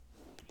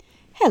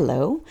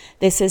Hello,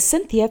 this is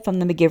Cynthia from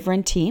the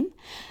McGivern team.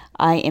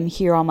 I am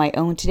here on my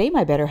own today.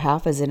 My better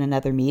half is in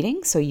another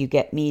meeting, so you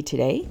get me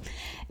today.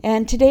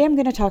 And today I'm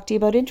going to talk to you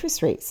about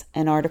interest rates.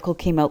 An article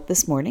came out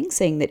this morning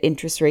saying that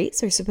interest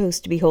rates are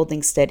supposed to be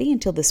holding steady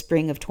until the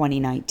spring of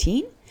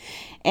 2019.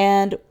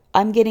 And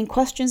I'm getting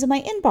questions in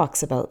my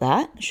inbox about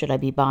that. Should I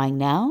be buying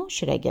now?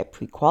 Should I get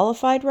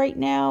pre-qualified right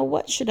now?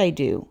 What should I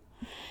do?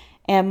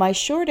 And my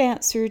short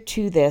answer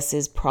to this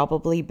is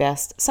probably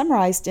best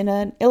summarized in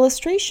an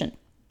illustration.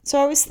 So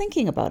I was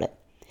thinking about it.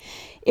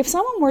 If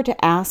someone were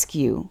to ask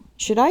you,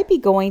 should I be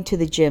going to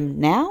the gym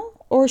now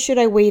or should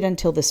I wait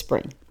until the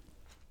spring?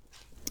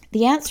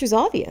 The answer is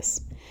obvious.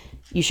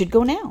 You should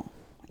go now.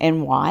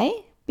 And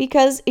why?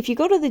 Because if you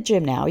go to the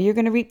gym now, you're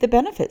going to reap the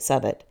benefits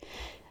of it.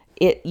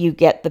 You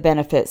get the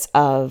benefits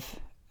of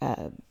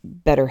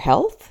better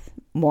health,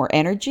 more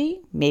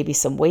energy, maybe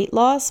some weight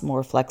loss,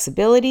 more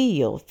flexibility.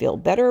 You'll feel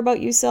better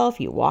about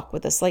yourself. You walk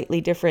with a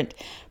slightly different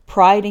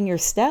pride in your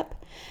step.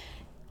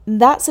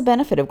 That's a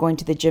benefit of going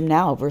to the gym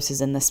now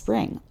versus in the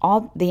spring.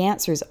 The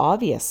answer is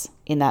obvious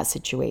in that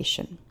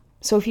situation.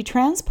 So if you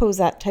transpose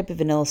that type of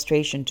an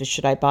illustration to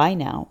should I buy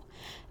now,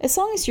 as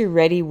long as you're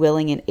ready,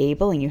 willing, and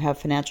able, and you have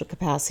financial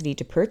capacity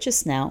to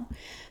purchase now,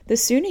 the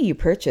sooner you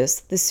purchase,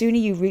 the sooner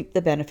you reap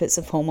the benefits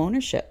of home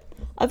ownership,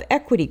 of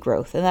equity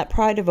growth, and that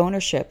pride of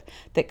ownership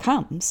that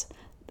comes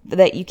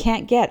that you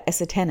can't get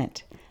as a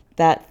tenant.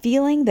 That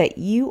feeling that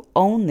you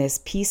own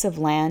this piece of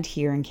land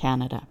here in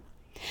Canada.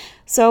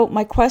 So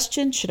my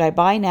question, should I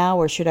buy now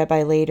or should I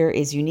buy later,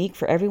 is unique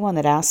for everyone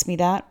that asks me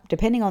that,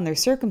 depending on their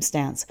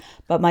circumstance.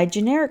 But my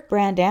generic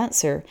brand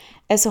answer,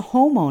 as a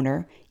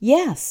homeowner,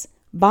 yes,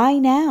 buy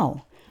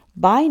now.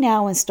 Buy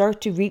now and start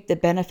to reap the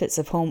benefits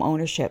of home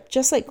ownership.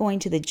 Just like going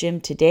to the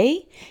gym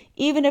today,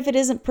 even if it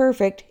isn't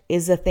perfect,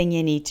 is the thing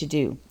you need to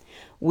do.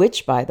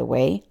 Which, by the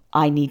way,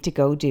 I need to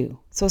go do.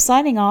 So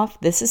signing off,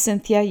 this is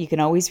Cynthia. You can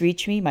always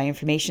reach me. My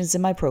information's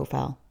in my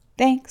profile.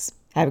 Thanks.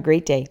 Have a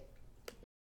great day.